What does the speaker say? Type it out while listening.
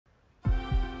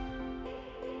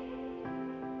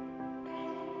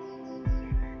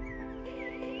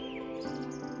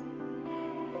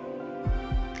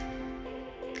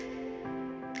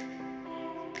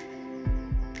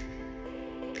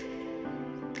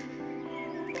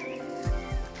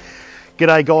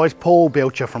G'day guys, Paul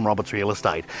Belcher from Roberts Real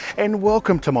Estate and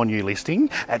welcome to my new listing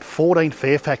at 14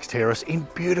 Fairfax Terrace in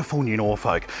beautiful New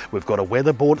Norfolk. We've got a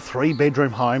weatherboard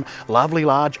 3-bedroom home, lovely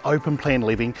large open plan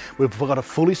living. We've got a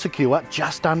fully secure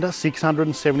just under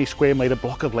 670 square metre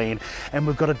block of land and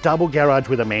we've got a double garage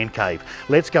with a man cave.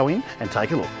 Let's go in and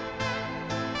take a look.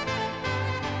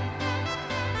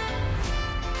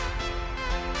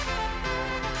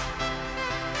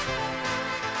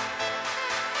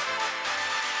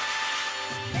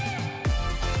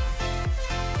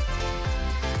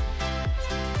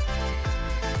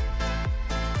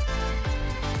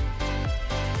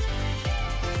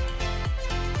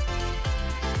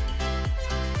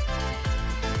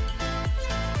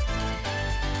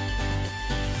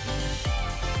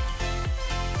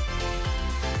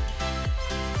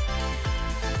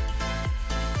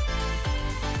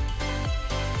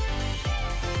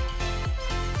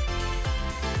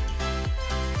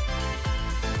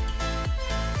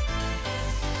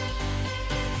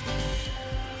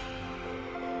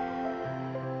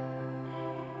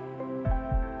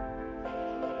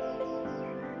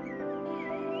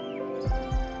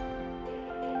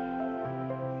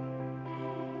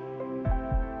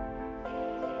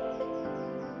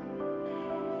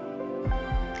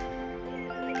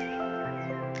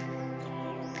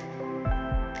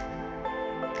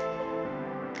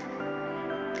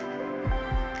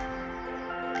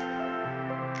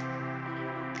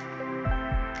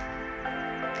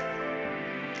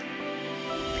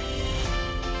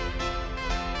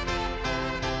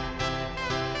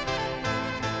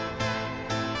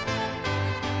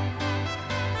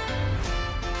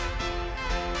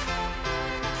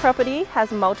 Property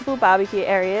has multiple barbecue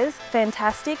areas,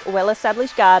 fantastic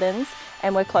well-established gardens,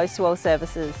 and we're close to all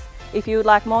services. If you would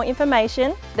like more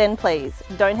information, then please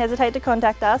don't hesitate to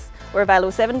contact us. We're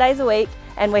available 7 days a week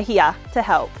and we're here to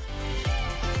help.